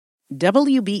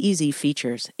WBEZ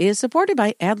Features is supported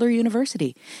by Adler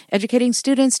University, educating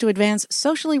students to advance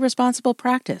socially responsible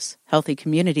practice, healthy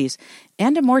communities,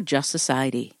 and a more just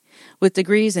society. With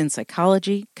degrees in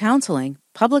psychology, counseling,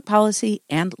 public policy,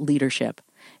 and leadership.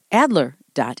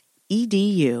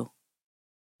 Adler.edu.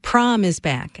 Prom is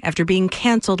back after being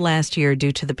canceled last year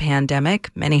due to the pandemic.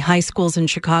 Many high schools in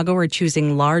Chicago are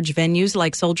choosing large venues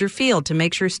like Soldier Field to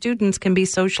make sure students can be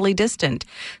socially distant.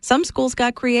 Some schools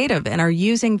got creative and are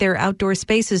using their outdoor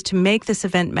spaces to make this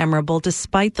event memorable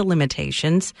despite the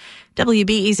limitations.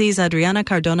 WBEZ's Adriana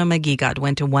Cardona Maguigad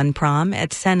went to one prom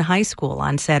at Sen High School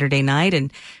on Saturday night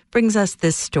and brings us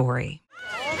this story.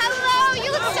 Hello,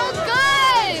 you look so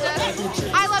good.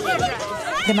 I love your dress.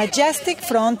 The majestic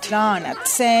front lawn at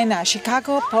Sen, a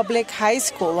Chicago public high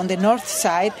school on the north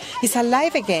side, is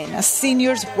alive again as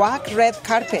seniors walk red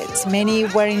carpets, many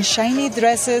wearing shiny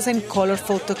dresses and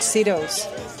colorful tuxedos.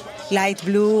 Light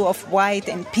blue, off-white,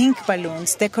 and pink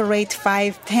balloons decorate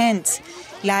 5 tents.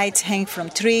 Lights hang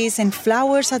from trees and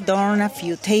flowers adorn a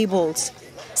few tables.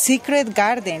 Secret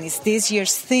Garden is this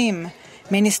year's theme.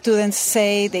 Many students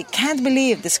say they can't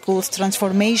believe the school's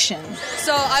transformation.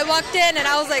 So I walked in and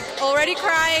I was like already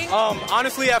crying.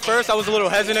 Honestly, at first I was a little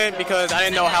hesitant because I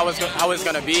didn't know how it's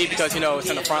going to be because, it's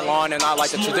in the front lawn and not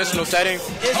like the traditional setting.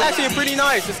 It's actually pretty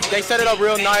nice. They set it up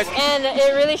real nice. And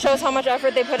it really shows how much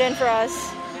effort they put in for us.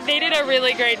 They did a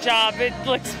really great job. It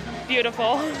looks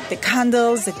beautiful. The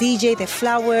candles, the DJ, the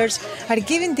flowers are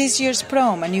giving this year's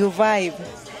prom a new vibe.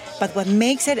 But what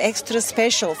makes it extra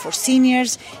special for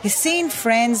seniors is seeing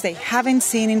friends they haven't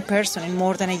seen in person in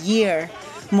more than a year.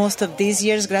 Most of this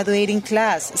year's graduating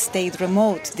class stayed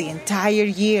remote the entire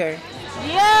year.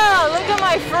 Yeah, look at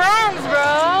my friends,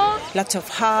 bro. Lots of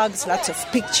hugs, lots of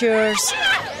pictures.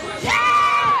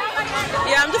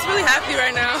 Yeah, I'm just really happy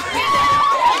right now.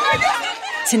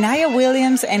 Tanaya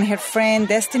Williams and her friend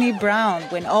Destiny Brown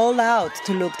went all out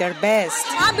to look their best.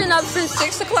 I've been up since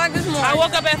 6 o'clock this morning. I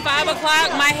woke up at 5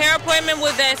 o'clock. My hair appointment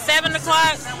was at 7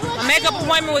 o'clock. My makeup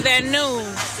appointment was at noon.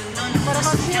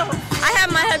 I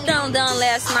had my hair done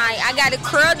last night. I got it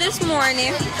curled this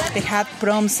morning. They had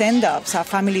prom send-offs, a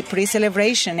family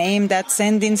pre-celebration aimed at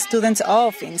sending students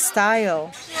off in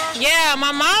style. Yeah,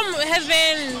 my mom has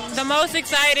been the most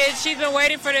excited. She's been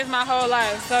waiting for this my whole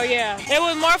life. So, yeah, it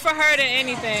was more for her than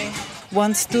anything.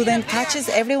 One student catches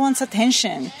everyone's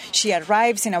attention. She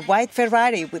arrives in a white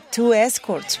Ferrari with 2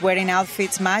 escorts wearing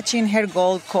outfits matching her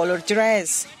gold-colored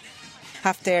dress.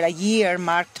 After a year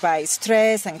marked by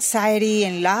stress, anxiety,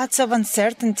 and lots of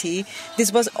uncertainty,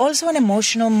 this was also an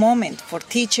emotional moment for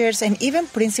teachers and even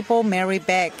Principal Mary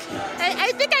Beck.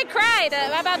 I think I cried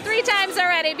about 3 times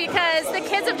already because the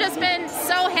kids have just been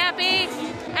so happy.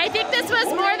 I think this was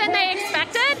more than they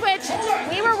expected, which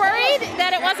we were worried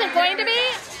that it wasn't going to be.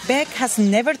 Beck has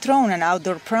never thrown an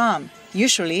outdoor prom.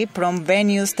 Usually, prom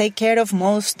venues take care of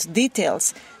most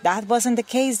details. That wasn't the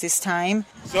case this time.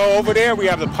 So over there, we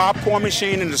have the popcorn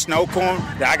machine and the snow cone.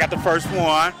 I got the first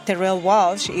one. Terrell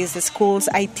Walsh is the school's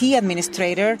IT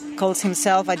administrator, calls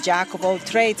himself a jack of all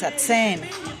trades at Sen.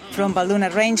 From balloon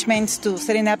arrangements to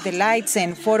setting up the lights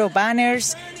and photo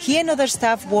banners, he and other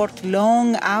staff worked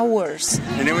long hours.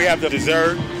 And then we have the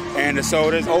dessert and the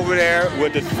sodas over there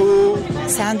with the food.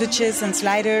 Sandwiches and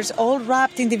sliders all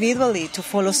wrapped individually to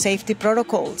follow safety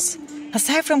protocols.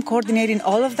 Aside from coordinating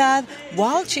all of that,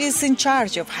 Walsh is in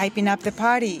charge of hyping up the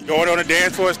party. Going on the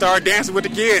dance floor and start dancing with the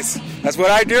kids. That's what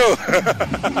I do.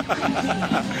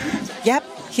 Yep,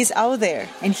 he's out there.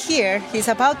 And here, he's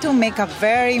about to make a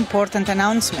very important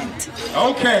announcement.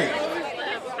 Okay,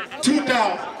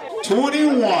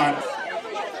 2021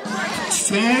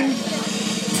 Sen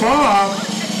Prom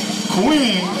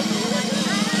Queen,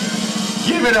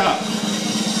 give it up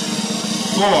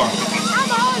for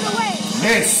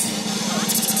Miss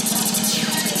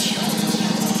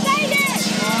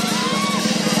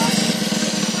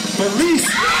Felice.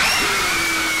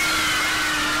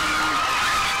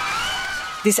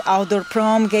 This outdoor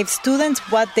prom gave students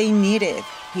what they needed.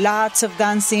 Lots of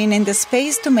dancing and the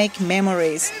space to make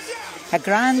memories. A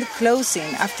grand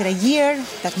closing after a year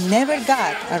that never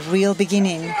got a real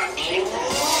beginning.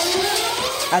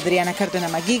 Adriana Cardona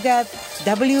Maguigad,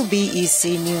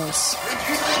 WBEZ News.